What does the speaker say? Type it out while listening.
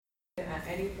at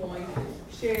any point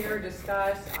share,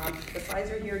 discuss. The slides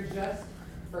are here just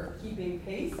for keeping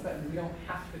pace, but we don't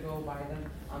have to go by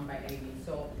them by any means.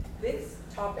 So this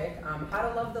topic, how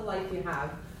to love the life you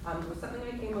have, was something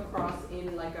I came across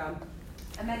in like a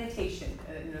meditation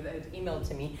that was emailed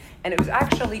to me, and it was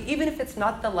actually, even if it's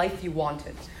not the life you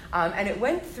wanted, and it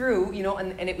went through,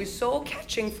 and it was so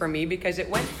catching for me because it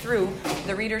went through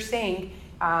the reader saying,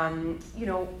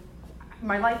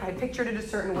 my life, I had pictured it a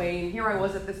certain way, and here I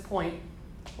was at this point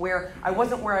where I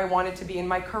wasn't where I wanted to be in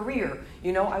my career.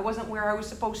 I wasn't where I was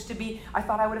supposed to be. I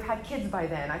thought I would have had kids by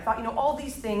then. I thought, all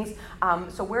these things.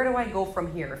 So where do I go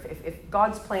from here if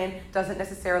God's plan doesn't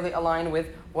necessarily align with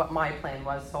what my plan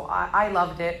was? So I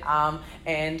loved it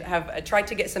and have tried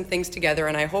to get some things together,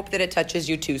 and I hope that it touches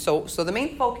you too. So the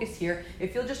main focus here,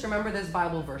 if you'll just remember this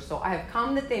Bible verse. So I have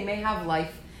come that they may have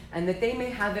life and that they may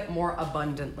have it more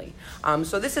abundantly.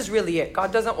 So this is really it.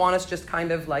 God doesn't want us just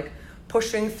kind of like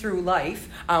pushing through life,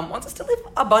 wants us to live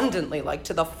abundantly, like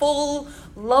to the full,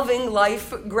 loving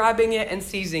life, grabbing it and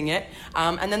seizing it.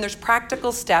 And then there's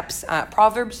practical steps.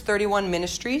 Proverbs 31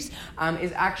 Ministries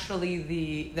is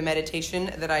actually the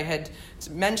meditation that I had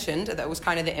mentioned that was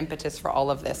kind of the impetus for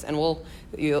all of this. And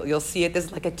you'll see it, this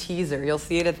is like a teaser. You'll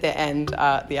see it at the end,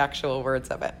 the actual words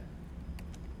of it.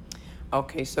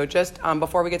 Okay, so just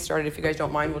before we get started, if you guys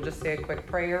don't mind, we'll just say a quick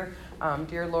prayer.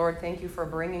 Dear Lord, thank you for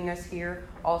bringing us here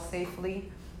all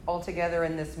safely, all together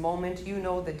in this moment. You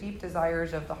know the deep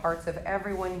desires of the hearts of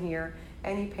everyone here,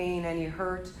 any pain, any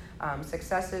hurt,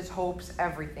 successes, hopes,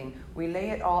 everything. We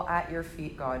lay it all at your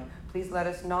feet, God. Please let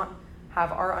us not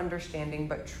have our understanding,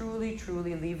 but truly,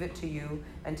 truly leave it to you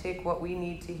and take what we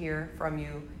need to hear from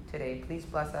you today. Please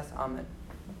bless us. Amen.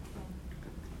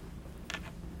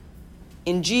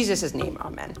 In Jesus' name,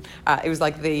 amen. It was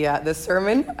like the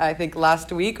sermon, I think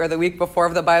last week or the week before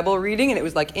of the Bible reading, and it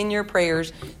was like, in your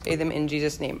prayers, say them in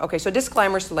Jesus' name. Okay, so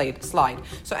disclaimer slide.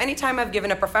 So anytime I've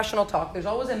given a professional talk, there's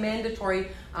always a mandatory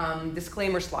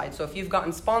disclaimer slide. So if you've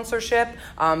gotten sponsorship,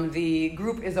 the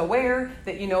group is aware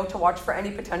that to watch for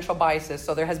any potential biases.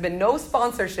 So there has been no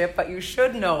sponsorship, but you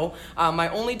should know my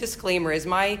only disclaimer is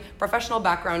my professional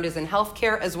background is in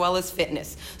healthcare as well as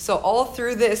fitness. So all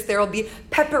through this, there will be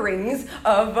pepperings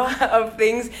of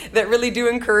things that really do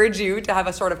encourage you to have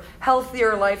a sort of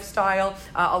healthier lifestyle,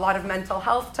 a lot of mental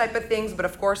health type of things. But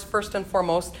of course, first and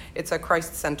foremost, it's a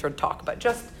Christ-centered talk. But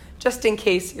just in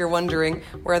case you're wondering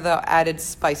where the added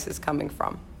spice is coming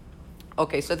from.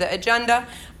 Okay, so the agenda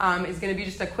is going to be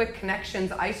just a quick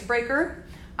connections icebreaker.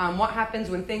 What happens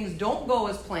when things don't go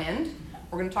as planned?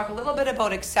 We're going to talk a little bit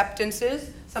about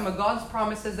acceptances, some of God's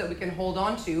promises that we can hold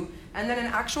on to, and then an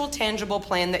actual tangible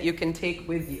plan that you can take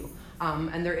with you.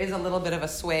 And there is a little bit of a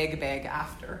swag bag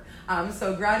after.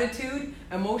 So gratitude,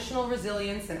 emotional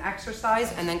resilience, and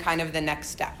exercise, and then kind of the next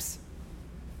steps.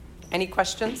 Any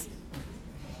questions?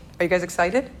 Are you guys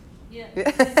excited? Yeah.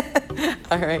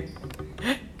 All right.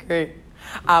 Great.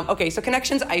 Okay, so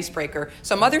connections icebreaker.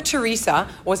 So Mother Teresa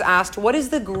was asked, what is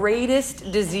the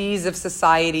greatest disease of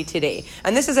society today?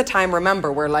 And this is a time,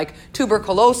 remember, where like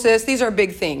tuberculosis, these are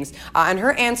big things. And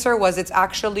her answer was, it's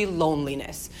actually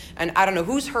loneliness. And I don't know,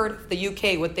 who's heard of the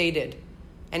UK, what they did?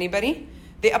 Anybody?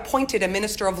 They appointed a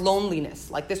minister of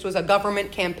loneliness. Like this was a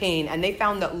government campaign, and they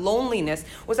found that loneliness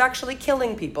was actually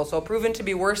killing people. So proven to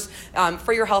be worse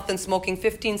for your health than smoking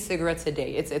 15 cigarettes a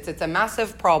day. It's a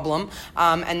massive problem,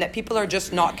 and that people are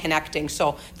just not connecting.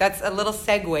 So that's a little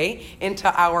segue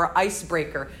into our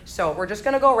icebreaker. So we're just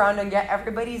going to go around and get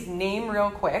everybody's name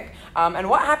real quick. And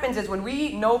what happens is when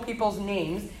we know people's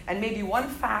names and maybe one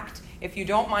fact, if you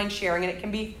don't mind sharing, and it can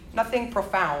be nothing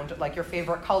profound, like your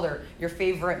favorite color, your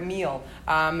favorite meal,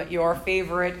 your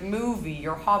favorite movie,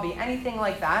 your hobby, anything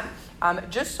like that,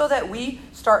 just so that we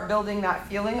start building that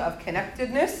feeling of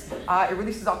connectedness. It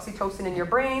releases oxytocin in your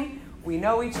brain. We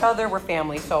know each other. We're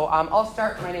family. So I'll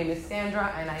start. My name is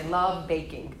Sandra, and I love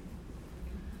baking.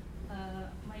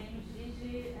 My name is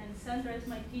Gigi, and Sandra is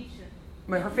my teacher.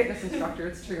 Her fitness instructor,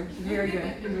 it's true. She's very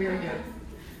good. Very good.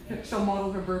 She'll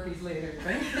model her burpees later,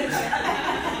 right? They're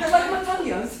like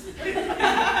lasagnas.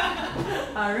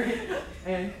 All right.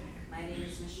 And my name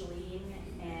is Micheline,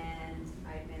 and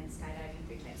I've been skydiving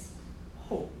 3 times.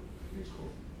 Oh, you're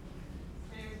cool.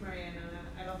 My name is Mariana.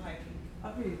 I love hiking.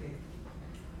 Amazing.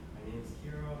 My name is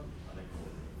Kiro. I like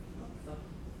coding.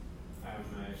 I'm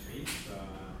Sharif.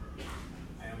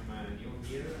 I am new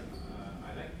here.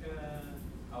 I like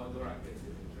outdoor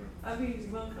activities.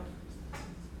 Amazing. Welcome.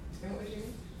 And what was your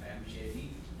name? I am Sherry.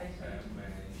 Hi, Sherry. I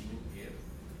am new here.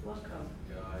 Welcome.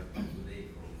 I come today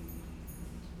from.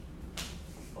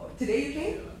 Oh, today you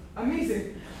came?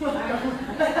 Amazing. Welcome.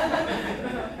 My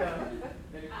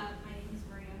name is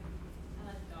Maria. I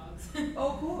like dogs.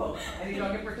 Oh, cool. Any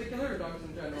dog in particular or dogs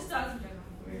in general? Just dogs in general.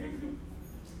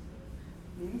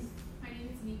 Means? My name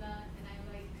is Miva, and I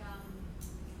like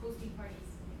hosting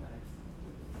parties.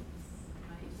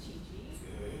 My name's Chi-Chi,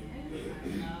 and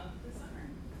I love the summer.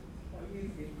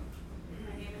 Amazing.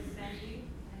 My name is Sandy,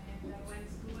 and I went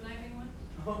scuba diving once.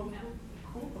 Oh, No.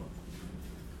 cool.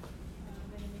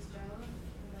 My name is Joe. I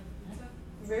like pizza.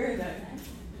 Very nice.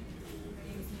 My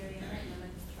name is Mariana, and I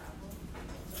like to travel.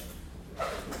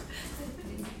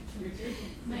 You too?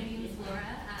 My name is Laura.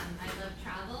 I love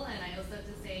travel, and I also have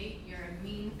to say you're a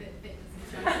mean fitness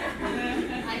instructor.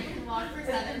 I can walk for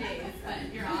 7 days,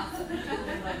 but you're awesome.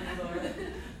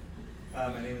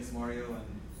 My name is Mario,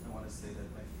 and I want to say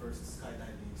that my first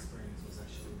skydiving experience was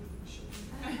actually with Michelle.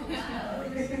 Wow.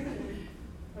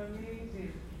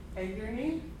 Amazing. And your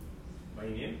name? My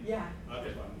name? Yeah.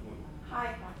 Okay, Hi,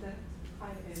 Captain. Hi,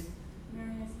 Ed.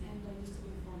 Marius, and I used to be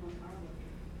a former car worker.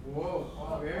 Whoa,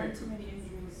 wow, very Too many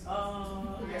injuries.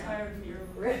 Oh, I'm yeah. tired of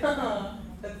early.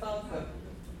 That's awesome.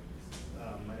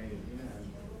 My name is Nina, and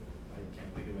I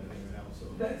can't think of anything right now, so.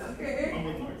 That's okay. I'm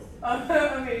with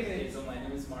Michael. Amazing. So my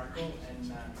name is Marco, and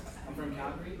I'm from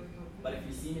Calgary. But if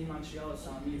you see me in Montreal, it's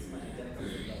on me. It's my identical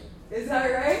twin brother. Is that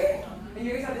right? And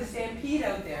you guys have the stampede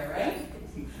out there, right?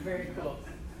 Very cool.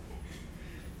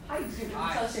 Hi, Jim.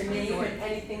 Tell us your name and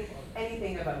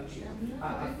anything about you. A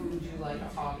food you like, a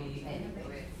hobby, anything.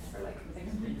 Or like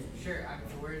things. Sure, I'm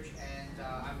George, and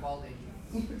I'm balding.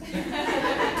 Yeah,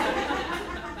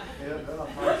 that's not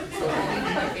hard.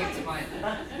 That came to mind.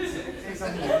 Say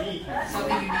something unique.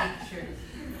 Something unique, sure.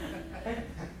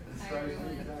 Describe everyone.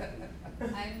 something exactly.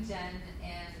 I'm Jen,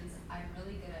 and I'm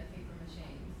really good at paper mache.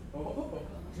 Oh,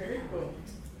 very cool.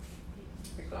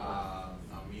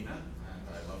 I'm Mina, and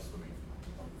I love swimming.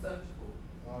 So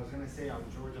Well, I was gonna say I'm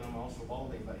George, and I'm also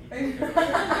balding, but he took cool.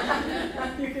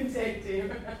 it. You can take two.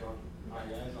 So, hi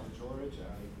guys, I'm George.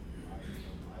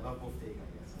 I love buffet, I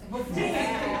guess.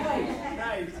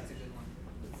 Nice. That's a good one.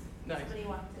 Nice. Somebody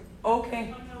walked in.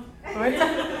 Okay.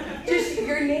 Just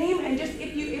your name and just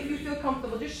if you feel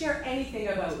comfortable, just share anything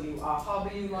about you. A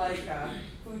hobby you like,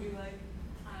 food you like.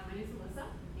 My name is Melissa,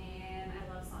 and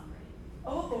I love songwriting.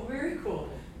 Oh, very cool.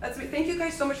 That's thank you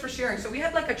guys so much for sharing. So we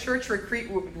had like a church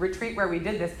retreat where we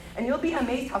did this, and you'll be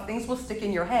amazed how things will stick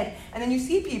in your head. And then you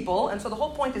see people, and so the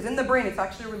whole point is in the brain, it's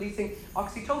actually releasing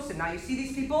oxytocin. Now you see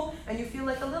these people, and you feel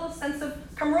like a little sense of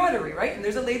camaraderie, right? And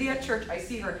there's a lady at church, I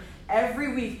see her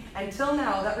every week. Until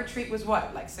now, that retreat was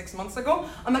what, like 6 months ago?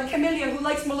 I'm a camellia who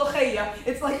likes molocheia.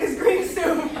 It's like this green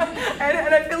soup.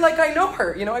 and I feel like I know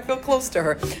her, I feel close to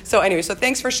her. So anyway, so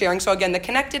thanks for sharing. So again, the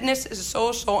connectedness is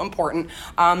so important.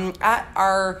 At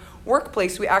our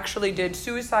workplace, we actually did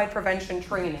suicide prevention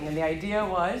training. And the idea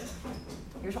was,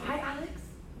 hi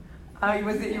Alex.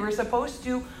 Was that you were supposed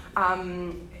to,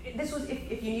 this was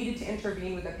if you needed to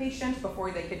intervene with a patient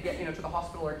before they could get to the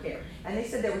hospital or care. And they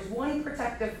said there was one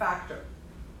protective factor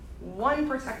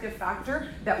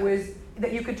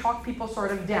that you could talk people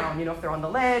sort of down, if they're on the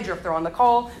ledge or if they're on the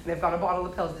call and they've got a bottle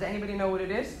of pills. Does anybody know what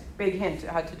it is? Big hint. It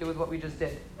had to do with what we just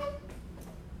did.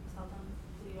 Tell them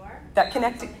who you are. That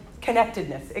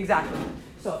connectedness, exactly.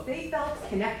 So if they felt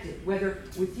connected, whether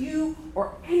with you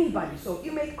or anybody, so if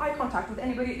you make eye contact with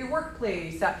anybody at your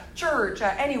workplace, at church,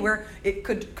 anywhere, it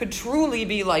could truly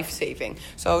be life-saving.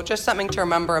 So just something to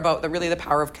remember about the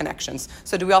power of connections.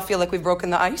 So do we all feel like we've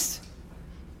broken the ice?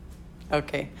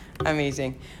 Okay,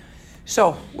 amazing.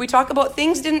 So we talk about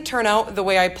things didn't turn out the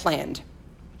way I planned.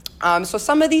 So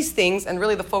some of these things, and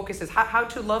really the focus is how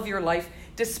to love your life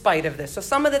despite of this. So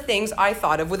some of the things I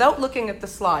thought of, without looking at the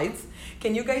slides,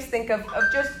 can you guys think of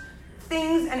just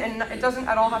things, and it doesn't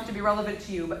at all have to be relevant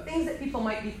to you, but things that people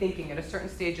might be thinking at a certain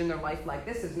stage in their life, like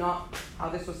this is not how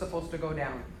this was supposed to go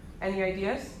down. Any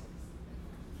ideas?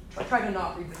 I'll try to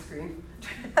not read the screen.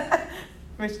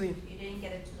 Micheline. You didn't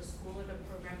get into the school or the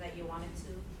program that you wanted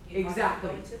to.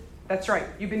 Exactly. That's right.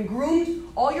 You've been groomed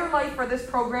all your life for this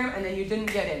program, and then you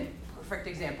didn't get in. Perfect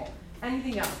example.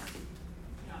 Anything else?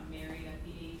 Got married at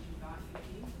the age you got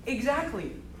you.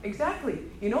 Exactly. And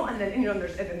then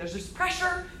there's this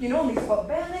pressure, and these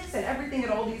balance and everything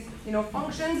at all these,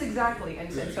 functions. Exactly.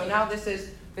 And so now this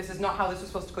is not how this was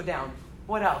supposed to go down.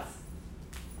 What else?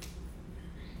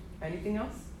 Anything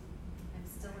else?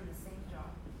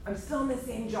 I'm still in the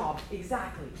same job.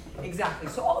 Exactly.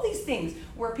 So all these things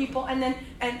where people, and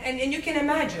you can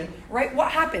imagine, right?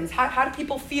 What happens? How do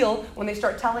people feel when they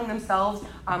start telling themselves?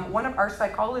 One of our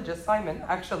psychologists, Simon,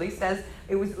 actually says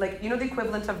it was like, the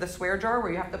equivalent of the swear jar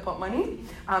where you have to put money.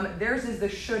 Theirs is the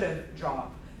should-have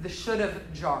job. The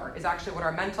should-have jar is actually what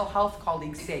our mental health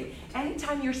colleagues say.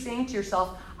 Anytime you're saying to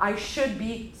yourself, I should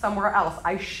be somewhere else,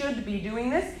 I should be doing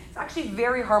this, It's actually a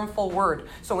very harmful word.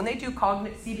 So when they do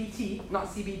CBT, not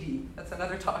CBD, that's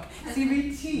another talk,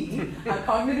 CBT,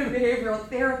 cognitive behavioral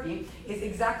therapy, is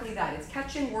exactly that. It's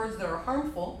catching words that are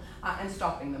harmful and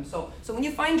stopping them. So when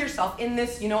you find yourself in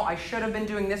this, I should have been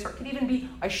doing this, or it could even be,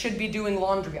 I should be doing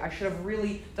laundry, I should have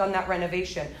really done that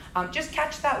renovation. Just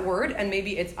catch that word, and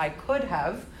maybe it's I could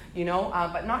have,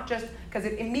 but not just, because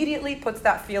it immediately puts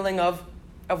that feeling of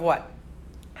what?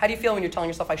 How do you feel when you're telling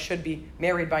yourself, I should be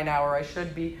married by now, or I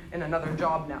should be in another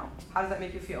job now? How does that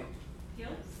make you feel?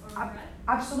 Guilt or regret?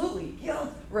 Absolutely. Guilt,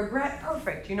 regret,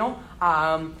 perfect,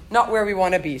 not where we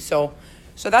want to be. So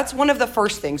that's one of the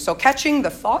first things. So catching the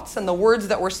thoughts and the words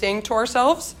that we're saying to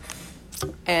ourselves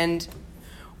and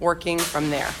working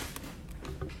from there.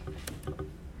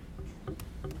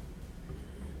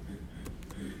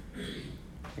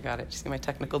 I got it. You see my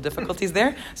technical difficulties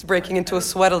there? It's breaking into a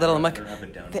sweat a little. I'm like,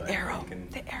 the arrow.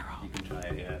 You can try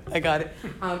it, yeah. I got it.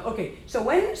 Okay,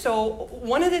 so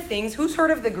one of the things, who's heard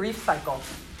of the grief cycle?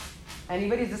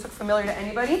 Anybody? Does this look familiar to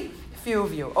anybody? A few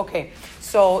of you. Okay,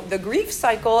 so the grief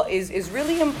cycle is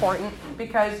really important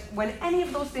because when any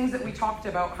of those things that we talked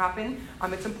about happen,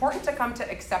 it's important to come to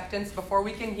acceptance before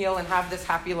we can heal and have this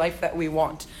happy life that we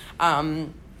want.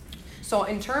 So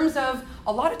in terms of,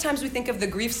 a lot of times we think of the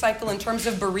grief cycle in terms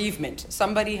of bereavement.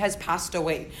 Somebody has passed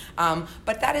away.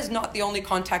 But that is not the only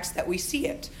context that we see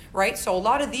it, right? So a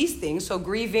lot of these things, so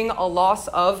grieving a loss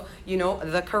of,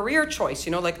 the career choice,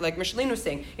 like Micheline was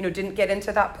saying, didn't get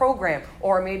into that program,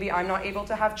 or maybe I'm not able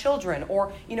to have children,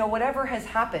 or, whatever has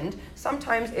happened,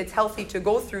 sometimes it's healthy to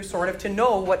go through to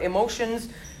know what emotions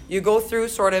you go through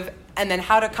and then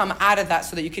how to come out of that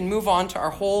so that you can move on to our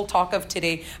whole talk of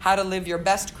today, how to live your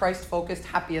best Christ-focused,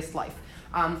 happiest life.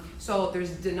 So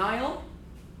there's denial,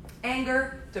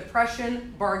 anger,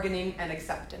 depression, bargaining, and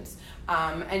acceptance.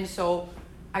 And so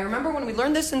I remember when we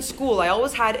learned this in school, I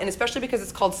always had, and especially because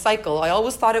it's called cycle, I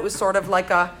always thought it was sort of like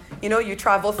you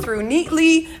travel through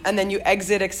neatly and then you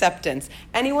exit acceptance.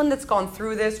 Anyone that's gone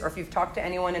through this, or if you've talked to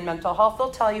anyone in mental health,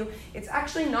 they'll tell you it's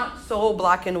actually not so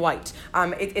black and white.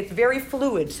 It's very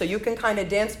fluid, so you can kind of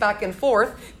dance back and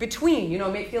forth between,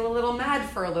 may feel a little mad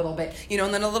for a little bit,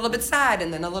 and then a little bit sad,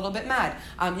 and then a little bit mad.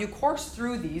 You course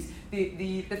through these.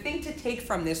 The thing to take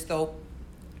from this, though,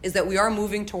 is that we are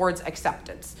moving towards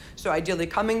acceptance. So ideally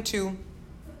coming to,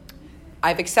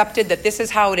 I've accepted that this is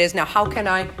how it is. Now, how can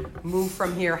I move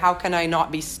from here? How can I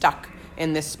not be stuck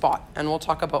in this spot? And we'll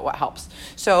talk about what helps.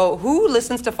 So who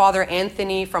listens to Father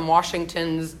Anthony from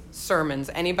Washington's sermons?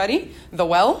 Anybody? The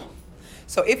Well?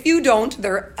 So if you don't,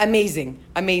 they're amazing,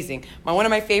 amazing. One of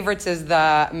my favorites is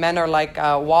the men are like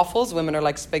waffles, women are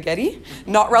like spaghetti.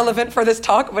 Not relevant for this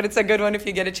talk, but it's a good one if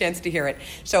you get a chance to hear it.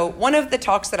 So one of the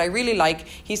talks that I really like,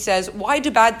 he says, why do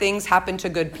bad things happen to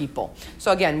good people?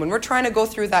 So again, when we're trying to go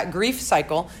through that grief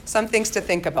cycle, some things to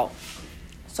think about.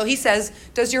 So he says,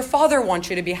 does your father want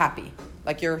you to be happy?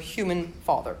 Like your human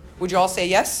father. Would you all say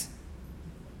yes?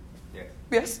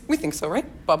 Yes, we think so, right?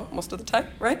 Bubba, most of the time,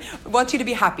 right? We want you to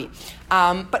be happy.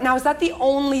 But now, is that the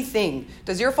only thing?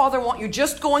 Does your father want you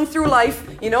just going through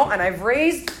life, and I've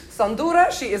raised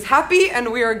Sandra, she is happy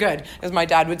and we are good, as my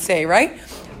dad would say, right?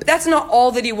 But that's not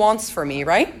all that he wants for me,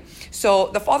 right? So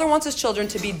the father wants his children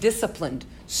to be disciplined,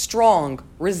 strong,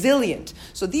 resilient.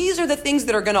 So these are the things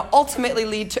that are going to ultimately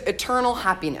lead to eternal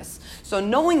happiness. So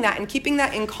knowing that and keeping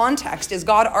that in context is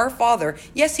God our Father.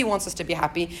 Yes, he wants us to be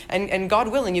happy, and God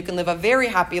willing, you can live a very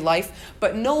happy life,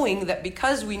 but knowing that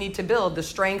because we need to build the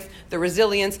strength, the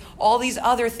resilience, all these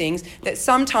other things, that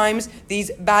sometimes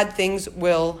these bad things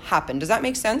will happen. Does that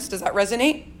make sense? Does that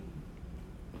resonate?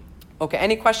 Okay,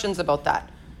 any questions about that?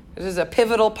 This is a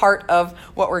pivotal part of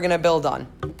what we're going to build on.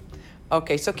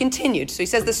 Okay, so continued. So he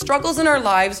says the struggles in our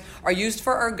lives are used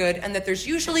for our good, and that there's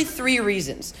usually 3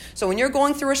 reasons. So when you're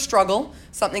going through a struggle,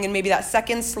 something in maybe that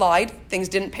second slide, things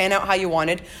didn't pan out how you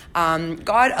wanted,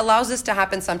 God allows this to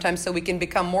happen sometimes so we can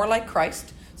become more like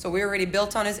Christ. So we're already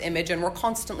built on his image, and we're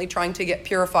constantly trying to get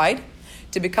purified,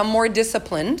 to become more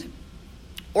disciplined,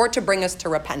 or to bring us to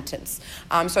repentance.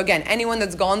 So again, anyone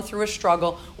that's gone through a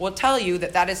struggle will tell you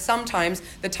that that is sometimes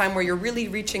the time where you're really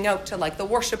reaching out to like the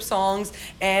worship songs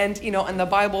and, and the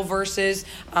Bible verses.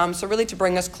 So really to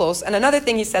bring us close. And another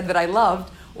thing he said that I loved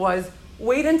was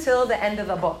wait until the end of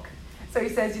the book. So he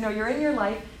says, you're in your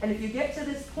life, and if you get to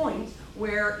this point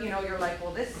where, you're like,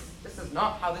 well, this is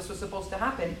not how this was supposed to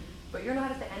happen, but you're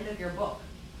not at the end of your book,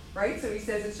 right? So he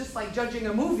says it's just like judging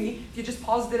a movie. If you just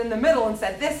paused it in the middle and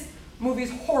said, this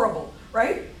movie's horrible,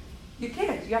 right? You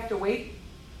can't. You have to wait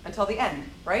until the end,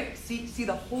 right? See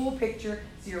the whole picture,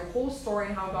 see your whole story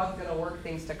and how God's going to work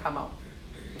things to come out.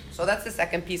 So that's the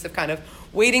second piece of kind of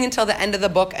waiting until the end of the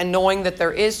book and knowing that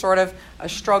there is sort of a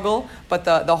struggle, but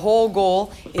the whole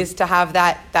goal is to have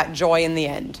that joy in the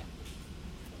end.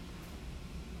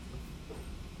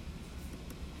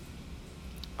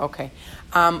 Okay.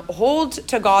 Hold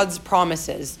to God's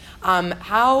promises.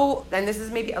 How, and this is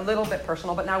maybe a little bit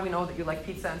personal, but now we know that you like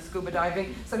pizza and scuba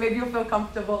diving, so maybe you'll feel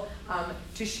comfortable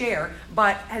to share.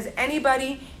 But has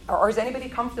anybody, or is anybody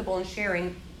comfortable in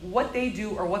sharing what they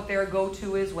do or what their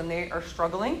go-to is when they are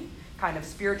struggling? Kind of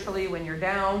spiritually, when you're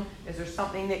down, is there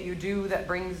something that you do that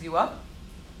brings you up?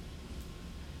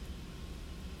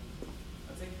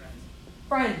 I'd say friends.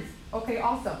 Friends. Okay,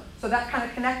 awesome. So that kind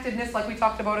of connectedness, like we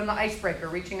talked about in the icebreaker,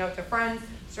 reaching out to friends,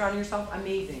 surrounding yourself,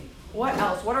 amazing. What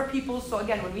else? What are people's, so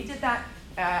again, when we did that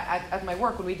at my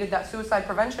work, when we did that suicide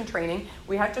prevention training,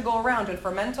 we had to go around, and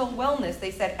for mental wellness, they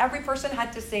said every person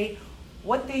had to say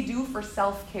what they do for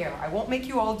self-care. I won't make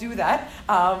you all do that.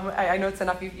 I know it's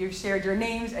enough you've shared your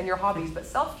names and your hobbies, but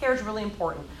self-care is really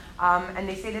important. And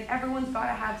they say that everyone's got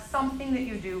to have something that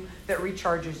you do that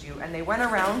recharges you. And they went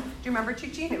around, do you remember,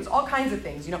 Chichi? It was all kinds of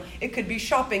things. You know, it could be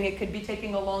shopping, it could be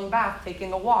taking a long bath,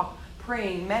 taking a walk,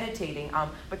 praying, meditating.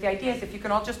 But the idea is if you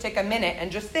can all just take a minute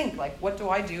and just think, like, what do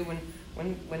I do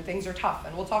when things are tough?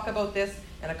 And we'll talk about this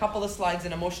in a couple of slides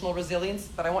in emotional resilience,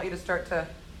 but I want you to start to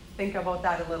think about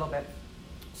that a little bit.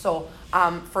 So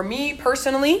for me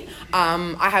personally,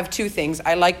 I have two things.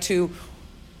 I like to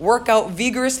work out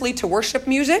vigorously to worship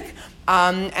music,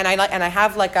 and I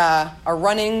have like a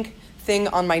running thing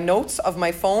on my notes of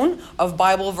my phone of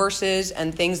Bible verses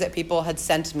and things that people had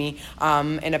sent me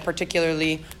in a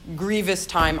particularly grievous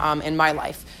time in my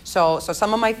life. So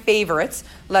some of my favorites: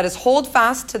 let us hold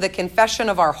fast to the confession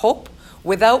of our hope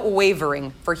without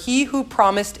wavering, for he who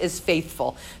promised is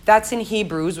faithful. That's in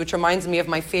Hebrews, which reminds me of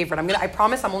my favorite. I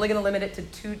promise I'm only going to limit it to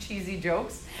 2 cheesy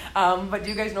jokes. But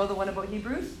do you guys know the one about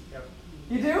Hebrews? Yep.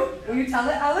 You do? Will you tell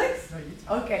it, Alex? No, you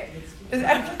tell it. Okay. Because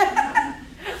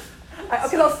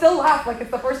I'll still laugh like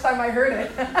it's the first time I heard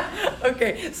it.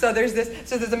 Okay, so there's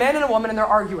a man and a woman and they're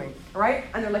arguing, right?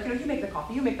 And they're like, you make the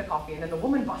coffee, you make the coffee. And then the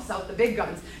woman busts out the big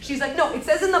guns. She's like, no, it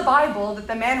says in the Bible that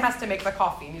the man has to make the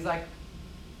coffee. And he's like,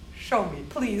 show me,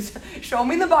 please. Show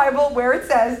me in the Bible where it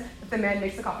says that the man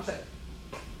makes the coffee. She's like,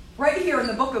 right here in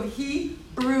the book of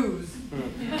Hebrews.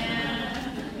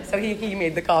 So he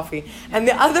made the coffee. And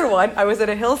the other one, I was at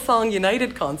a Hillsong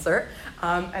United concert,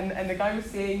 and the guy was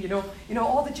saying,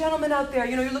 all the gentlemen out there,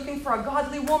 you're looking for a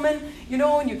godly woman,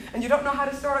 and you don't know how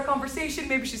to start a conversation.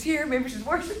 Maybe she's here, maybe she's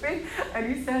worshiping.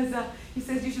 And he says,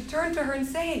 you should turn to her and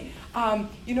say,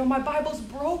 my Bible's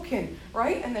broken,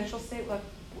 right? And then she'll say, well,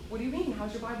 what do you mean?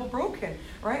 How's your Bible broken?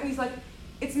 Right? And he's like,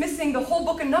 it's missing the whole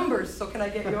book of Numbers, so can I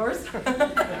get yours?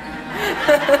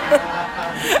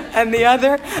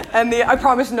 I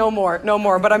promise no more.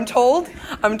 But I'm told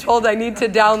I need to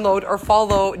download or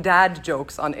follow dad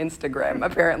jokes on Instagram.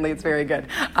 Apparently it's very good.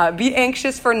 Be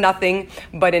anxious for nothing,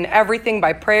 but in everything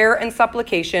by prayer and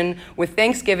supplication, with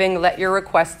thanksgiving, let your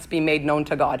requests be made known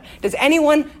to God. Does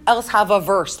anyone else have a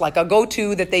verse, like a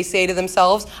go-to that they say to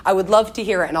themselves? I would love to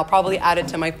hear it, and I'll probably add it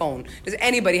to my phone. Does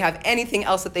anybody have anything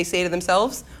else that they say to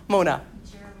themselves? Mona.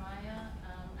 Jeremiah,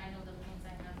 I know the plans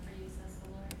I have for you, says the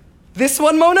Lord. This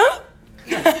one, Mona?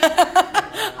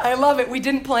 I love it. We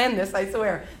didn't plan this, I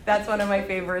swear. That's one of my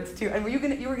favorites too. And you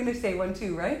were gonna say one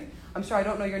too, right? I'm sorry, I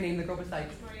don't know your name, the girl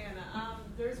beside you. Mariana,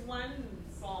 there's one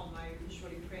psalm I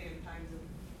usually pray in times of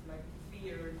like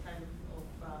fear, time of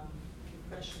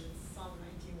depression. It's Psalm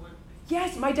 91.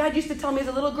 Yes, my dad used to tell me as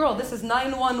a little girl, this is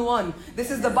 911.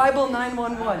 This is the Bible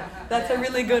 911. That's a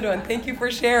really good one. Thank you for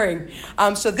sharing.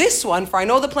 So this one, for I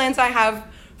know the plans I have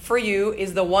for you,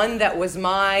 is the one that was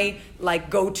my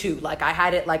go-to. I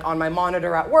had it on my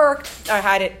monitor at work. I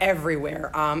had it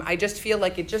everywhere. I just feel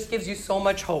like it just gives you so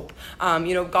much hope.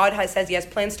 God says he has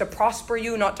plans to prosper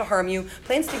you, not to harm you,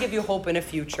 plans to give you hope in a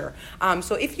future.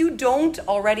 So if you don't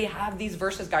already have these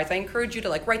verses, guys, I encourage you to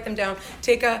write them down,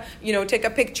 take a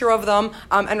picture of them,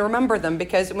 and remember them,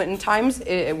 because when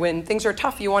things are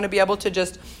tough, you want to be able to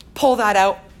just pull that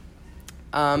out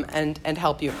and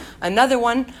help you. Another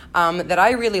one that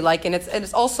I really like, and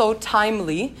it's also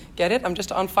timely. Get it? I'm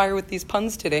just on fire with these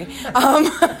puns today.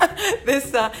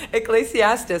 This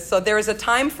Ecclesiastes. So there is a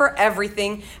time for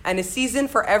everything and a season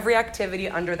for every activity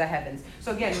under the heavens.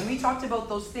 So again, when we talked about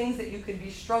those things that you could be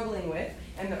struggling with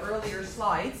in the earlier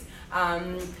slides,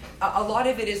 a lot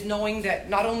of it is knowing that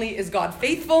not only is God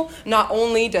faithful, not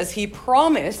only does he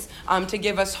promise to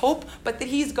give us hope, but that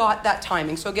he's got that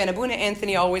timing. So again, Abuna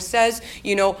Anthony always says,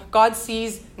 God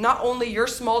sees not only your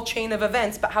small chain of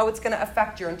events, but how it's going to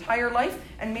affect your entire life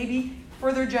and maybe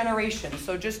for their generation.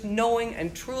 So just knowing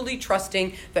and truly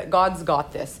trusting that God's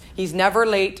got this. He's never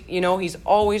late, he's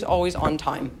always, always on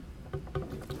time.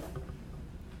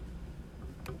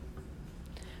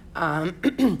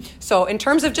 So in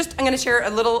terms of I'm going to share a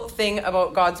little thing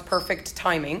about God's perfect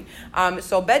timing.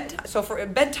 So for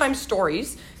bedtime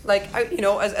stories,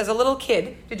 as a little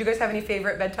kid, did you guys have any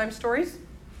favorite bedtime stories?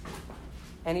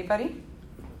 Anybody?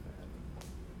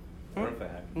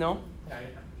 No?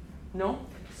 No?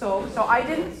 So I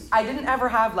didn't ever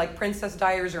have Princess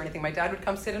Diaries or anything. My dad would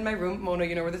come sit in my room, Mona,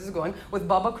 you know where this is going, with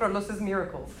Baba Krolos's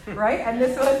Miracles, right? And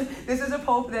this is a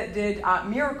pope that did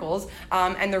miracles,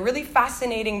 and they're really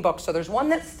fascinating books. So there's one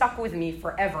that stuck with me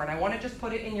forever, and I want to just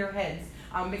put it in your heads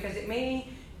because it may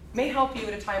help you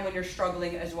at a time when you're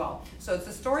struggling as well. So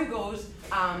the story goes,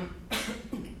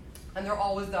 and they're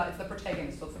always it's the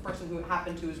protagonist, so it's the person who it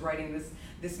happened to is writing this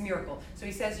miracle. So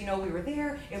he says, we were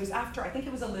there, it was after, I think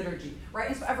it was a liturgy, right?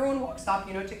 And so everyone walks up,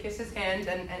 to kiss his hand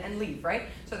and leave, right?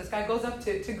 So this guy goes up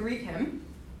to greet him,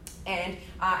 and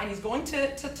he's going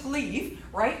to leave,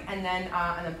 right? And then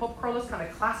Pope Carlos kind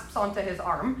of clasps onto his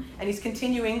arm, and he's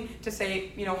continuing to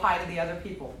say, hi to the other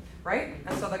people, right?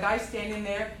 And so the guy's standing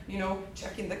there,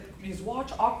 checking his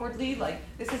watch awkwardly,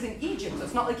 this is in Egypt, so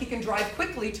it's not like he can drive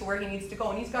quickly to where he needs to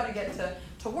go, and he's got to get to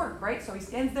work, right? So he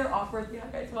stands there awkward, yeah,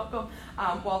 guys, welcome,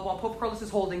 while Pope Carlos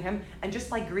is holding him and just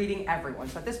greeting everyone.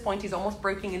 So at this point, he's almost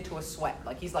breaking into a sweat,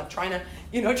 he's trying to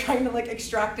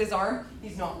extract his arm.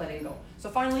 He's not letting go.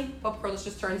 So finally, Pope Carlos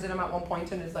just turns to him at one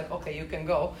point and is like, okay, you can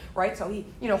go, right? So he,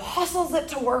 hustles it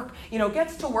to work,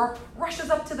 gets to work, rushes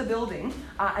up to the building,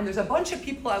 and there's a bunch of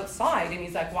people outside, and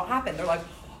he's like, what happened? They're like,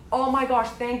 oh my gosh,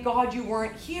 thank God you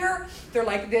weren't here. They're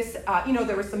like this,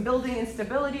 there was some building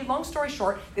instability. Long story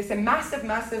short, this massive,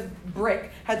 massive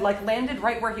brick had landed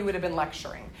right where he would have been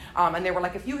lecturing. And they were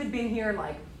like, if you had been here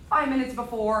 5 minutes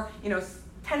before,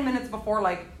 10 minutes before,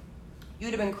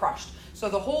 you'd have been crushed. So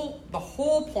the whole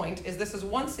point is this is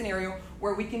one scenario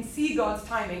where we can see God's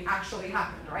timing actually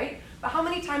happen, right? But how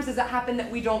many times does that happen that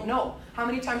we don't know? How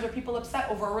many times are people upset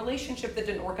over a relationship that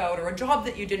didn't work out or a job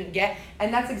that you didn't get?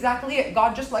 And that's exactly it.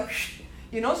 God just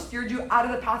steered you out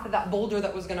of the path of that boulder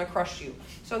that was going to crush you.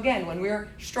 So again, when we're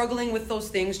struggling with those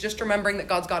things, just remembering that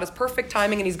God's got his perfect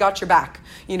timing and he's got your back,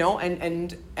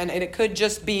 and it could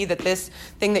just be that this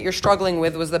thing that you're struggling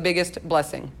with was the biggest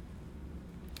blessing.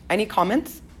 Any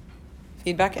comments?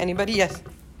 Feedback? Anybody? Yes.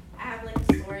 I have a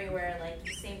story where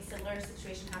the same similar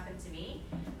situation happened to me.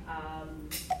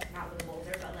 Not with a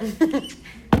boulder, but I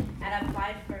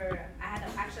had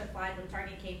actually applied when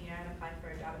Target came here. I had applied for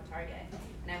a job at Target,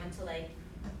 and I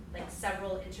went to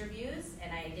several interviews,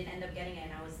 and I didn't end up getting it.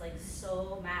 And I was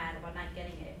so mad about not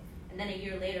getting it. And then a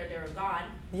year later, they were gone.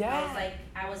 Yeah.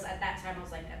 I was at that time. I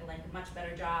was at a much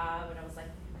better job, and I was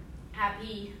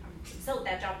happy. I'm still at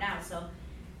that job now. So,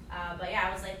 but yeah,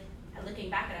 I was looking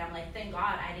back at it, I'm thank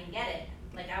God I didn't get it.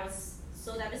 I was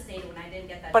so devastated when I didn't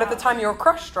get that But job. at the time you were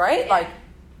crushed, right? Yeah.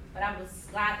 But I was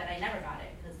glad that I never got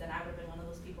it, because then I would have been one of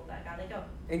those people that got let go.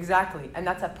 Exactly. And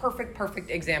that's a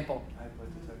perfect example. I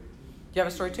applied to Target too. Do you have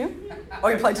a story too? Oh,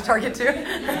 you applied to Target too?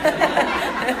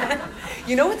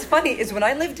 What's funny is when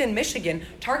I lived in Michigan,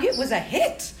 Target was a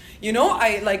hit.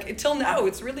 Till now,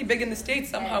 it's really big in the States.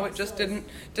 Somehow it just didn't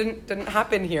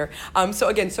happen here.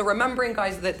 So remembering,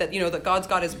 guys, that God's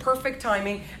got his perfect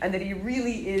timing and that he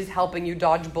really is helping you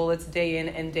dodge bullets day in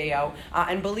and day out.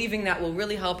 And believing that will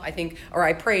really help, I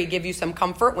pray, give you some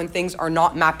comfort when things are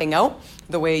not mapping out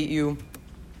the way you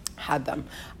had them.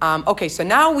 So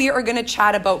now we are going to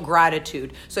chat about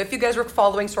gratitude. So if you guys were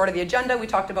following sort of the agenda, we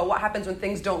talked about what happens when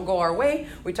things don't go our way.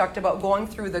 We talked about going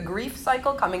through the grief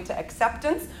cycle, coming to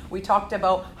acceptance. We talked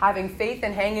about having faith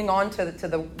and hanging on to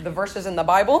the verses in the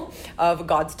Bible of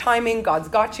God's timing. God's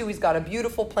got you. He's got a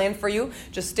beautiful plan for you.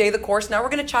 Just stay the course. Now we're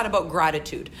going to chat about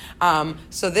gratitude.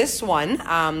 So this one,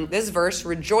 this verse,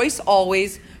 rejoice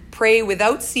always, pray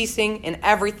without ceasing, in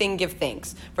everything give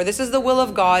thanks. For this is the will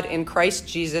of God in Christ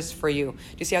Jesus for you. Do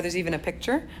you see how there's even a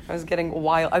picture? I was getting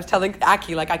wild. I was telling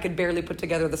Aki, I could barely put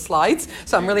together the slides.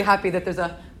 So I'm really happy that there's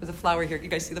a flower here. You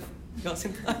guys see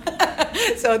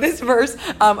so this verse,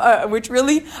 which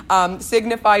really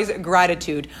signifies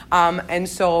gratitude. From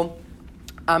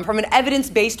an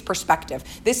evidence-based perspective,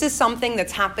 this is something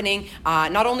that's happening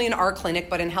not only in our clinic,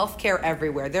 but in healthcare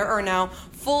everywhere. There are now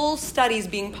full studies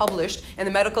being published in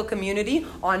the medical community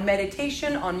on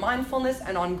meditation, on mindfulness,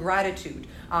 and on gratitude.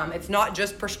 It's not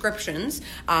just prescriptions.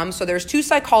 So there's two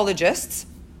psychologists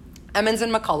Emmons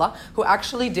and McCullough, who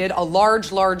actually did a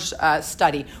large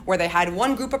study where they had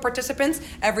one group of participants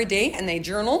every day and they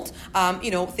journaled,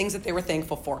 things that they were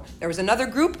thankful for. There was another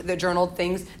group that journaled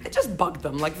things that just bugged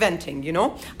them, like venting,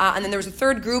 And then there was a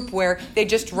third group where they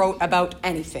just wrote about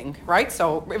anything, right?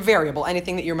 So variable,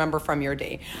 anything that you remember from your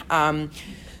day.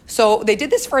 So they did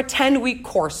this for a 10-week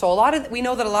course. So we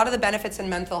know that a lot of the benefits in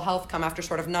mental health come after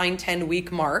sort of 9-10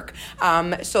 week mark.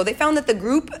 So they found that the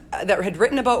group that had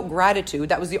written about gratitude,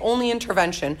 that was the only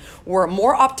intervention, were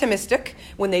more optimistic.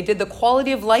 When they did the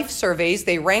quality of life surveys,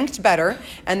 they ranked better,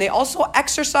 and they also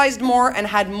exercised more and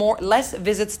had less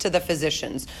visits to the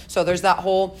physicians. So there's that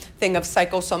whole thing of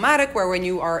psychosomatic, where when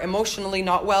you are emotionally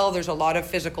not well, there's a lot of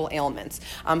physical ailments.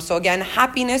 So again,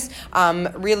 happiness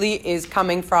really is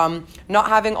coming from not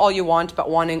having all you want, but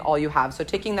wanting all you have. So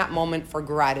taking that moment for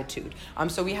gratitude.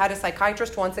 So we had a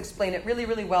psychiatrist once explain it really,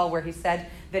 really well, where he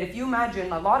said that if you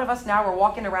imagine, a lot of us now are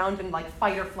walking around in like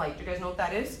fight or flight. Do you guys know what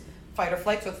that is? Fight or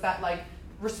flight. So it's that like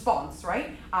response,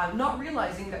 right? Not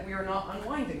realizing that we are not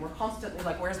unwinding. We're constantly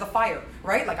like, where's the fire,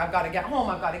 right? Like, I've got to get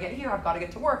home, I've got to get here, I've got to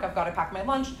get to work, I've got to pack my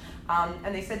lunch.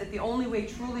 And they said that the only way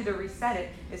truly to reset it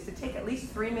is to take at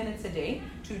least 3 minutes a day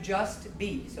to just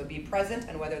be. So be present,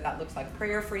 and whether that looks like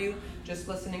prayer for you, just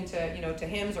listening to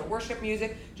hymns or worship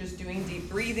music, just doing deep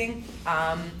breathing,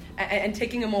 and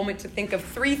taking a moment to think of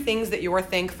 3 things that you are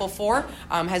thankful for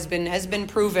has been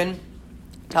proven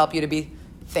to help you to be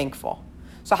thankful.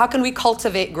 So how can we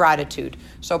cultivate gratitude?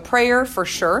 So prayer for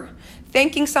sure,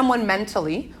 thanking someone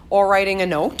mentally, or writing a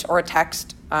note or a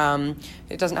text.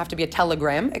 It doesn't have to be a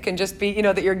telegram. It can just be,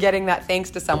 that you're getting that thanks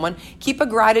to someone. Keep a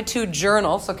gratitude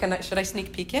journal. So should I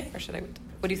sneak peek it, or should I?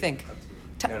 What do you think?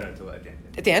 No, at the end.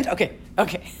 At the end? Okay.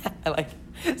 I like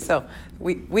it. So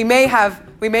we may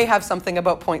have something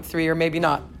about point 3, or maybe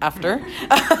not after.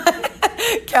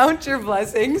 Count your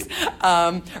blessings.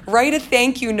 Write a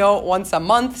thank you note once a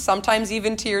month, sometimes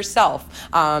even to yourself.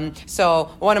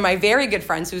 So one of my very good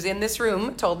friends who's in this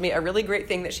room told me a really great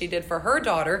thing that she did for her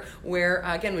daughter, where,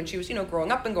 again, when she was,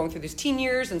 growing up and going through these teen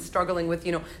years and struggling with,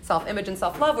 self-image and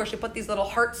self-love, where she put these little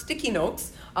heart sticky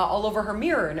notes all over her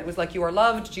mirror. And it was like, you are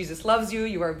loved, Jesus loves you,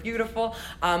 you are beautiful.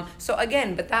 So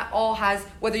again, but that all has,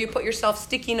 whether you put yourself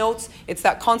sticky notes, it's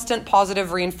that constant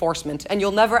positive reinforcement. And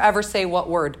you'll never ever say what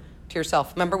word to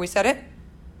yourself. Remember we said it?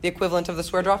 The equivalent of the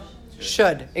swear jar?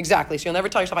 Should. Exactly. So you'll never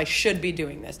tell yourself, I should be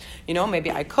doing this.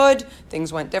 Maybe I could.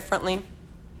 Things went differently.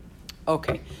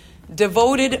 Okay.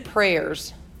 Devoted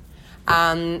prayers.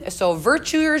 So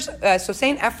virtues, so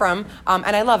St. Ephraim,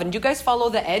 and I love it. And do you guys follow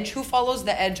The Edge? Who follows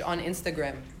The Edge on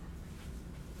Instagram?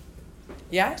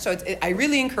 Yeah, so I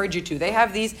really encourage you to. They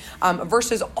have these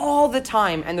verses all the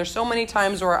time, and there's so many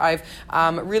times where I've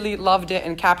really loved it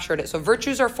and captured it. So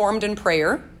virtues are formed in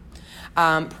prayer.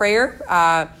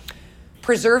 Prayer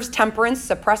preserves temperance,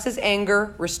 suppresses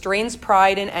anger, restrains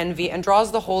pride and envy, and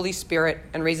draws the Holy Spirit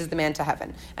and raises the man to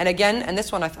heaven. And again, and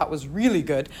this one I thought was really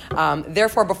good,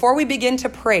 therefore, before we begin to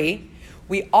pray,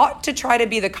 we ought to try to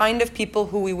be the kind of people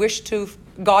who we wish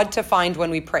God to find when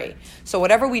we pray. So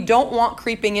whatever we don't want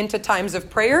creeping into times of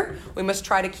prayer, we must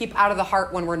try to keep out of the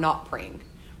heart when we're not praying.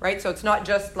 Right? So it's not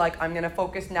just like, I'm going to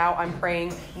focus now, I'm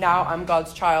praying, now I'm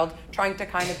God's child, trying to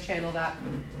kind of channel that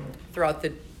throughout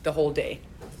the whole day.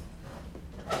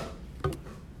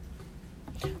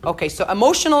 Okay, so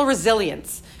emotional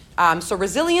resilience. So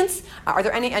resilience, are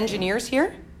there any engineers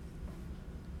here?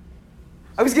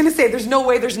 I was going to say, there's no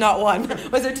way there's not one.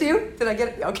 Was there 2? Did I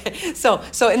get it? Okay. So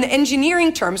in the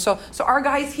engineering terms, so our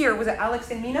guys here, was it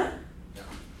Alex and Mina? Yeah.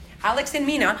 Alex and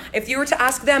Mina, if you were to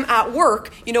ask them at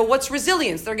work, what's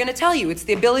resilience? They're going to tell you it's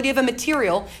the ability of a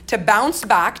material to bounce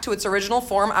back to its original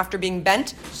form after being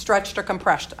bent, stretched, or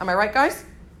compressed. Am I right, guys?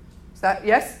 Is that,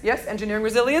 yes, engineering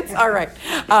resilience? All right.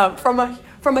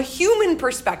 From a human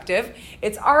perspective,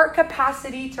 it's our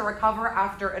capacity to recover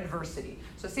after adversity.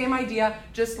 So same idea,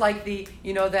 just like the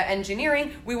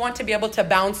engineering, we want to be able to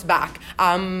bounce back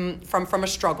from a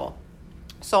struggle.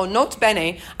 So note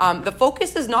bene, the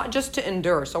focus is not just to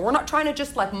endure. So we're not trying to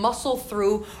just like muscle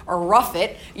through or rough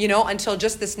it, until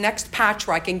just this next patch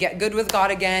where I can get good with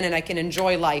God again and I can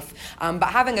enjoy life. But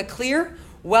having a clear,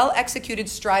 well-executed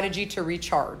strategy to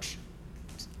recharge.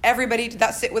 Everybody, did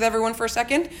that sit with everyone for a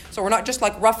second? So we're not just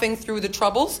like roughing through the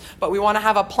troubles, but we want to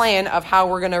have a plan of how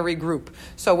we're going to regroup.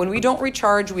 So when we don't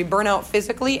recharge, we burn out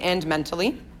physically and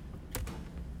mentally.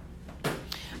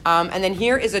 And then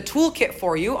here is a toolkit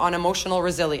for you on emotional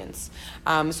resilience.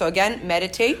 So again,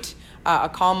 meditate. A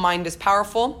calm mind is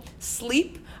powerful.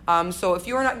 Sleep. So if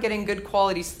you are not getting good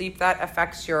quality sleep, that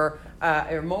affects your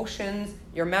your emotions,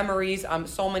 your memories,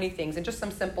 so many things, and just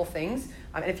some simple things.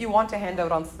 And if you want a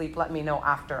handout on sleep, let me know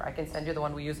after. I can send you the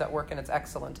one we use at work, and it's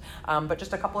excellent. But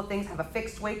just a couple of things. Have a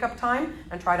fixed wake-up time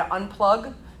and try to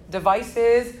unplug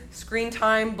devices, screen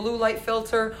time, blue light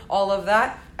filter, all of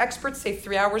that. Experts say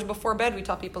 3 hours before bed. We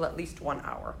tell people at least 1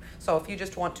 hour. So if you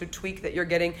just want to tweak that you're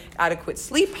getting adequate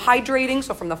sleep, hydrating.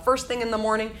 So from the first thing in the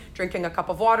morning, drinking a cup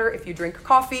of water. If you drink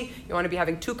coffee, you want to be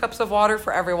having 2 cups of water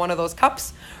for every one of those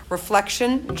cups.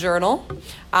 Reflection, journal,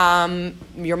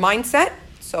 your mindset.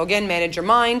 So again, manage your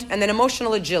mind. And then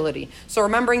emotional agility. So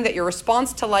remembering that your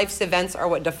response to life's events are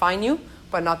what define you,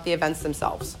 but not the events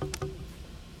themselves.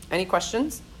 Any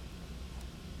questions?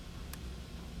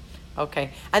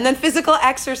 Okay. And then physical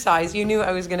exercise. You knew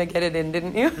I was going to get it in,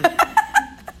 didn't you?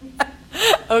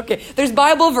 Okay. There's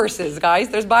Bible verses, guys.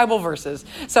 There's Bible verses.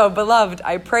 So, beloved,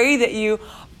 I pray that you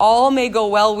all may go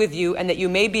well with you and that you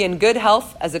may be in good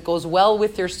health as it goes well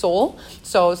with your soul.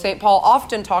 So St. Paul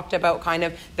often talked about kind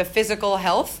of the physical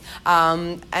health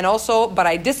and also, but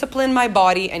I discipline my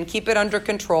body and keep it under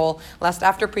control, lest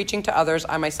after preaching to others,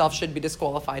 I myself should be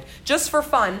disqualified. Just for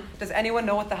fun, does anyone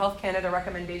know what the Health Canada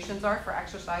recommendations are for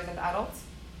exercise in adults?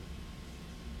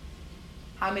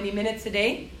 How many minutes a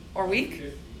day or week?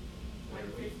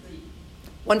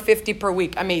 150 per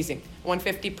week. Amazing.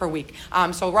 150 per week.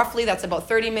 So roughly that's about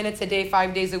 30 minutes a day,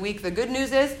 5 days a week. The good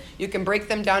news is you can break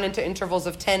them down into intervals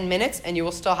of 10 minutes and you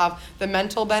will still have the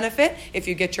mental benefit if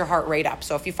you get your heart rate up.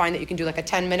 So if you find that you can do like a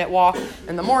 10-minute walk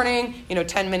in the morning,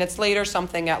 10 minutes later,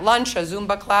 something at lunch, a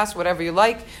Zumba class, whatever you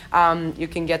like, you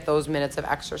can get those minutes of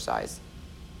exercise.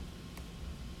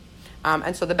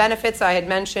 And so the benefits I had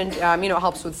mentioned, it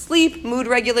helps with sleep, mood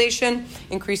regulation,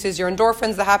 increases your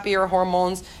endorphins, the happier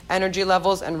hormones, energy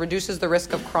levels, and reduces the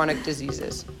risk of chronic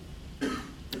diseases.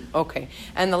 Okay,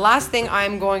 and the last thing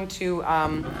I'm going to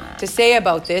say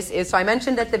about this is, so I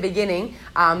mentioned at the beginning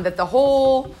that the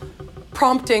whole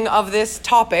prompting of this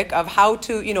topic of how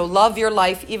to, love your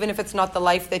life, even if it's not the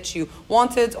life that you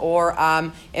wanted or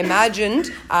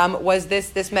imagined, was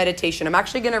this meditation. I'm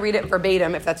actually going to read it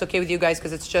verbatim, if that's okay with you guys,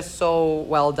 because it's just so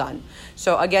well done.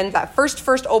 So again, that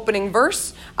first opening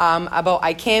verse about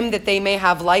I came that they may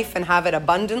have life and have it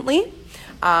abundantly.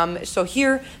 So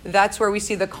here, that's where we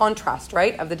see the contrast,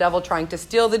 right, of the devil trying to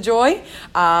steal the joy,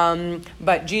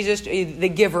 but Jesus, the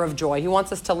giver of joy. He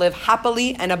wants us to live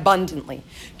happily and abundantly.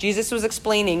 Jesus was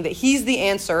explaining that he's the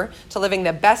answer to living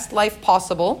the best life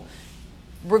possible,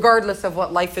 regardless of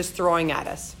what life is throwing at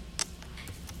us.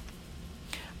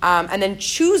 And then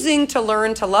choosing to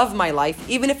learn to love my life,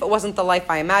 even if it wasn't the life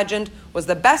I imagined, was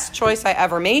the best choice I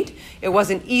ever made. It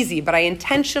wasn't easy, but I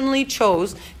intentionally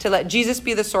chose to let Jesus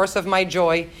be the source of my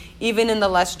joy, even in the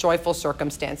less joyful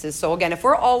circumstances. So again, if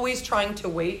we're always trying to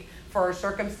wait for our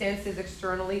circumstances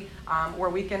externally where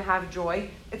we can have joy,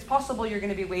 it's possible you're going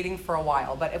to be waiting for a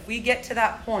while. But if we get to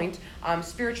that point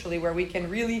spiritually where we can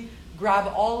really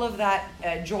grab all of that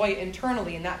joy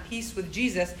internally and that peace with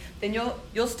Jesus, then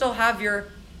you'll still have your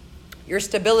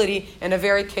stability in a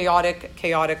very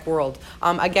chaotic world.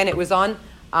 Again, it was on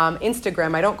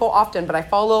Instagram. I don't go often, but I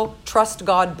follow Trust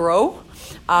God Bro,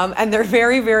 and they're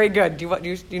very, very good. Do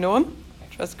you know them?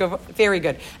 Trust God, very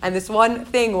good. And this one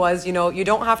thing was, you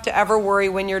don't have to ever worry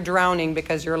when you're drowning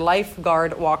because your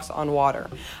lifeguard walks on water.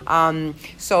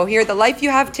 So here, the life you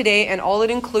have today and all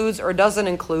it includes or doesn't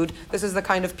include, this is the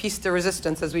kind of piece de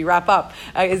resistance as we wrap up,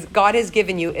 is God has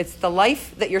given you. It's the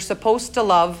life that you're supposed to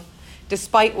love,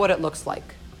 despite what it looks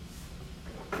like.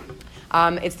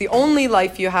 It's the only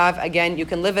life you have. Again, you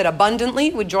can live it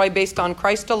abundantly with joy based on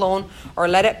Christ alone, or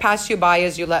let it pass you by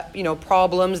as you let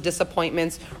problems,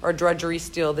 disappointments, or drudgery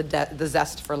steal the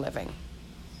zest for living.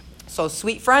 So,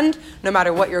 sweet friend, no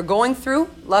matter what you're going through,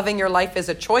 loving your life is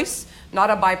a choice, not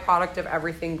a byproduct of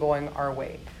everything going our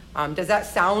way. Does that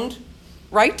sound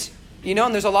right?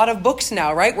 And there's a lot of books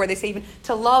now, right, where they say even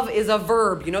to love is a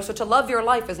verb, so to love your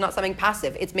life is not something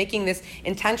passive. It's making this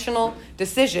intentional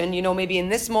decision, maybe in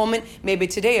this moment, maybe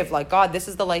today, of like, God, this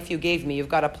is the life you gave me. You've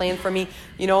got a plan for me.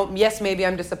 Yes, maybe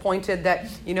I'm disappointed that,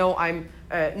 I'm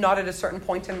not at a certain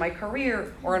point in my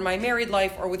career or in my married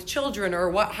life or with children or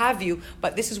what have you,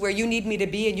 but this is where you need me to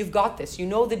be and you've got this. You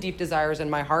know the deep desires in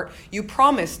my heart. You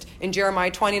promised in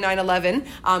Jeremiah 29:11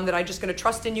 that I'm just going to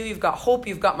trust in you. You've got hope.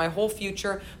 You've got my whole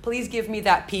future. Please give me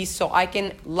that peace so I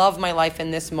can love my life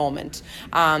in this moment.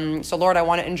 So Lord, I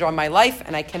want to enjoy my life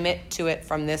and I commit to it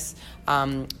from this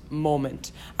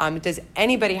moment. Does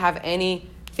anybody have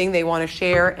anything they want to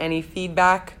share? Any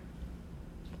feedback?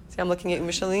 See, I'm looking at you,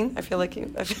 Micheline. I feel like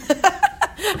you.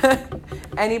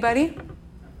 Anybody? I have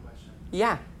a question.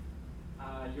 Yeah.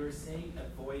 You were saying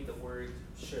avoid the word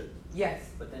should. Yes.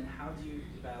 But then how do you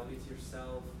evaluate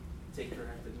yourself take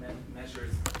corrective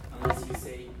measures unless you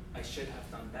say, I should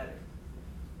have done better.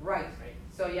 Right.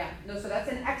 So yeah, no, so that's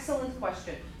an excellent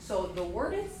question. So the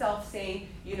word itself saying,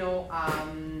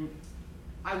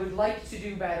 I would like to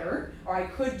do better, or I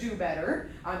could do better,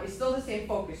 is still the same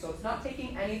focus. So it's not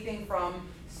taking anything from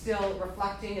still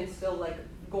reflecting and still like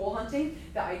goal hunting.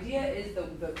 The idea is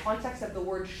the context of the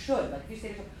word should. Like if you say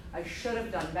to yourself, I should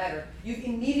have done better, you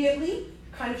immediately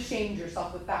kind of shamed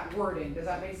yourself with that wording. Does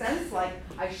that make sense? Like,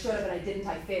 I should have and I didn't,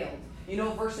 I failed.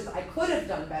 Versus I could have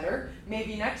done better.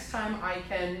 Maybe next time I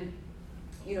can,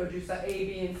 do some A,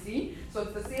 B, and C. So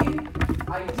it's the same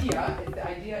idea. The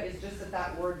idea is just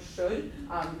that word should,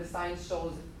 the science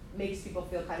shows, makes people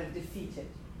feel kind of defeated.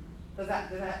 Does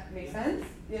that make sense?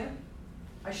 Yeah?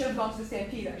 I should have gone to the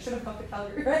Stampede. I should have gone to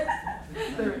Calgary, right?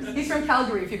 He's from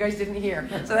Calgary, if you guys didn't hear.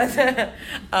 So that's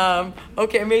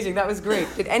okay, amazing. That was great.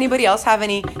 Did anybody else have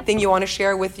anything you want to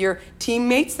share with your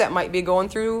teammates that might be going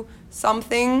through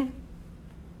something?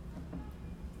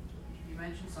 You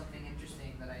mentioned something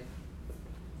interesting that I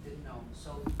didn't know.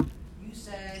 So you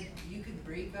said you could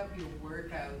break up your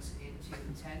workouts into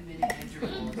 10-minute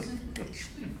intervals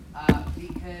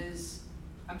because...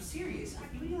 I'm serious. What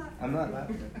are you laughing at? I'm not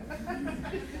laughing.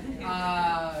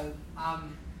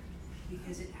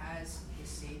 Because it has the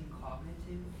same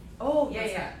cognitive. Oh,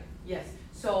 yeah. Yes.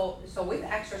 So with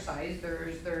exercise,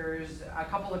 there's a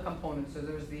couple of components. So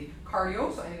there's the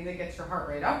cardio, so anything that gets your heart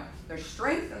rate up. There's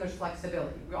strength and there's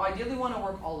flexibility. We ideally want to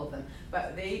work all of them.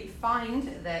 But they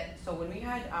find that, so when we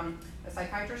had, a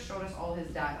psychiatrist showed us all his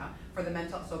data for the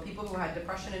so people who had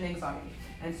depression and anxiety.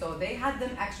 And so they had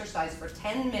them exercise for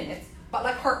 10 minutes, but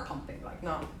like heart pumping, like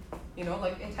not,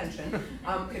 like intention.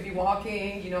 Could be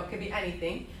walking, it could be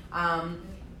anything. And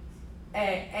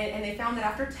they found that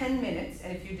after 10 minutes,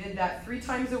 and if you did that 3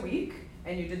 times a week,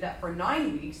 and you did that for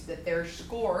 9 weeks, that their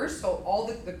scores, so all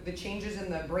the changes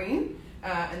in the brain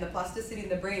and the plasticity in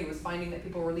the brain was finding that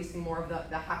people were releasing more of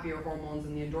the happier hormones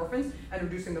and the endorphins and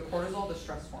reducing the cortisol, the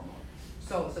stress hormone.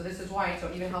 So this is why, so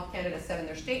even Health Canada said in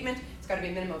their statement, it's got to be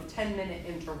a minimum of 10-minute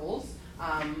intervals,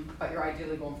 but you're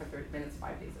ideally going for 30 minutes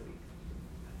 5 days a week.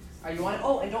 Are you on it?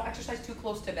 Oh, and don't exercise too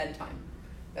close to bedtime.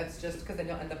 That's just because then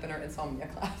you'll end up in our insomnia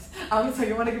class. So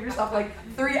you want to give yourself like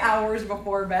 3 hours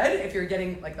before bed if you're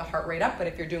getting like the heart rate up, but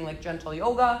if you're doing like gentle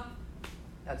yoga,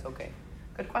 that's okay.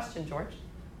 Good question, George.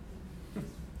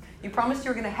 You promised you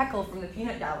were going to heckle from the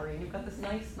peanut gallery, and you've got this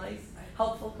nice,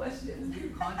 helpful question. Your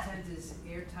content is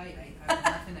airtight. I have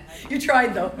nothing to heckle. You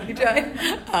tried though. You tried.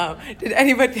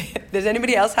 Does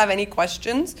anybody else have any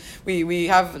questions? We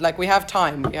have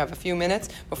time. We have a few minutes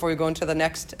before we go into the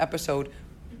next episode.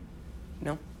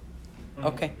 No?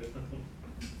 Okay.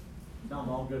 No, I'm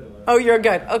all good. Oh, you're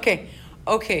good. Okay.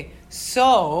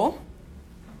 So.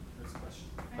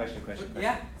 Question.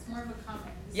 Yeah. It's more of a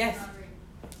comment. Yes.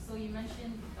 So you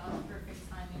mentioned God's perfect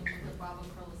timing with the Baba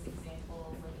Krolis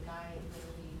example where the guy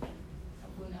literally,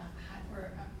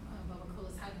 Baba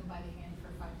Krolis had him by the hand for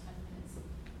 5-10 minutes.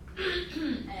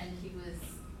 And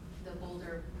the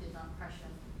boulder did not crush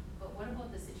him. But what about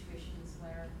the situations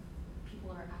where people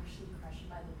are actually crushed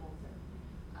by the boulder?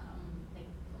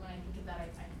 When I think of that, I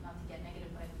not to get negative,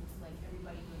 but I think of like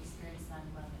everybody who experienced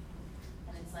 9/11.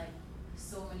 And it's like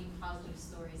so many positive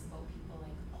stories about people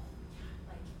like,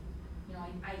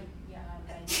 I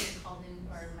just called in,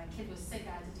 or my kid was sick,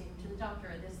 I had to take him to the doctor,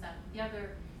 or this, that, the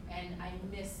other, and I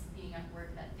missed being at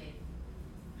work that day.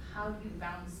 How do you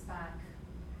bounce back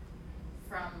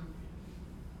from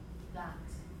that?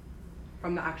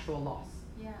 From the actual loss.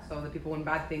 Yeah. So the people, when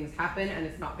bad things happen, and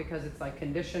it's not because it's like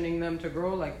conditioning them to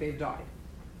grow, like they've died.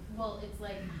 Well, it's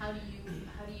like how do you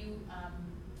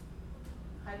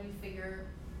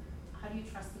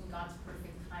trust in God's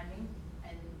perfect timing,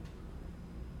 and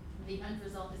the end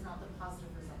result is not the positive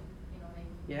result. You know what I mean?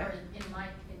 Yeah. Or in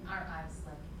our eyes,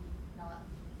 like not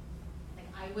like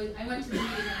I went to the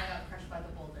meeting and I got crushed by the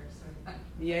boulder. So.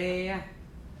 Yeah.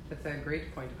 That's a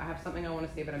great point. I have something I want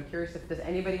to say, but I'm curious if does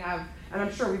anybody have, and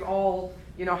I'm sure we've all,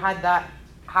 had that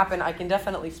happen. I can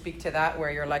definitely speak to that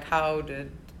where you're like, how did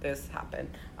this happen?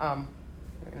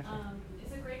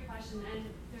 It's a great question, and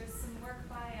there's some work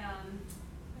by, I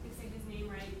can say his name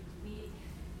right,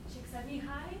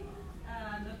 Csikszentmihalyi,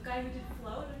 the guy who did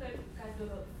Flow. The guys know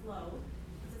about Flow.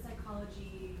 It's a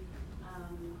psychology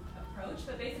approach,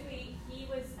 but basically he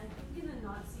was, I think, in a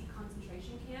Nazi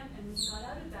concentration camp, and when he got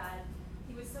out of that,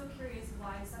 he was so curious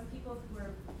why some people who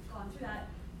were gone through that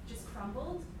just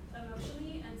crumbled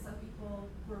emotionally, and some people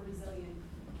were resilient.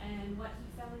 And what he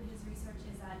found in his research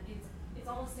is that it's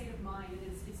all a state of mind,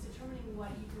 and it's determining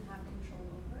what you can have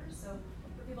control over. So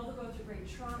for people who go through great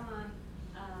trauma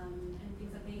and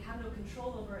things that they have no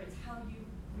control over, it's how you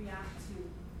react to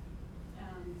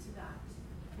to that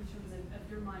in terms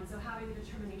of your mind. So having the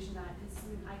determination that it's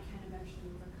something I can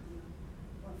eventually overcome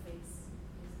or face.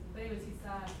 But anyways,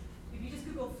 if you just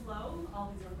Google flow,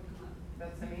 all these work will come up.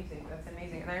 That's amazing. That's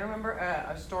amazing. And I remember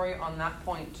a story on that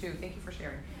point too. Thank you for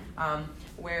sharing.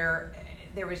 Where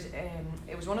there was,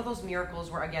 it was one of those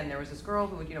miracles where, again, there was this girl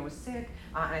who, was sick,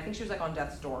 and I think she was like on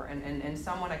death's door, and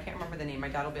someone, I can't remember the name, my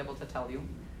dad will be able to tell you,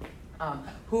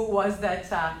 who it was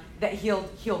that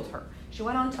healed her. She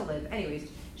went on to live. Anyways,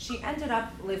 she ended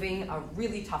up living a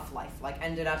really tough life,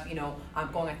 ended up,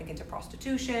 going, I think, into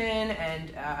prostitution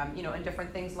and, and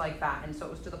different things like that. And so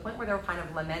it was to the point where they were kind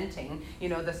of lamenting,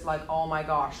 this oh my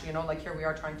gosh, here we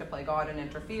are trying to play God and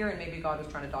interfere, and maybe God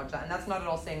was trying to dodge that. And that's not at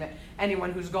all saying that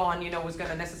anyone who's gone, was going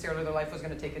to necessarily, their life was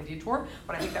going to take a detour.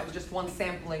 But I think that was just one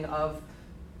sampling of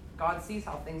God sees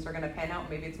how things are going to pan out.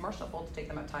 Maybe it's merciful to take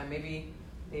them at time. Maybe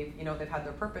they've had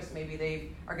their purpose. Maybe they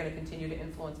are going to continue to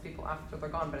influence people after they're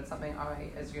gone. But it's something I,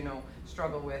 as you know,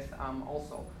 struggle with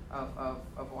also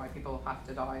of why people have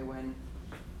to die when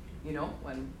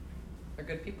they're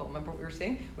good people. Remember what we were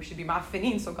saying? We should be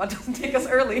mafinin so God doesn't take us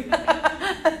early.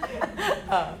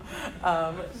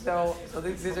 So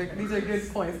these are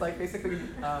good points. Basically,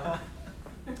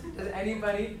 does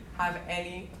anybody have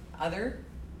any other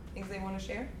things they want to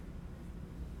share?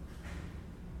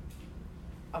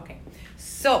 Okay,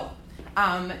 so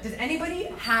does anybody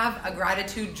have a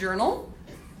gratitude journal?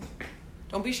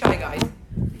 Don't be shy, guys.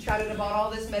 We chatted about all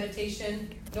this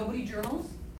meditation. Nobody journals?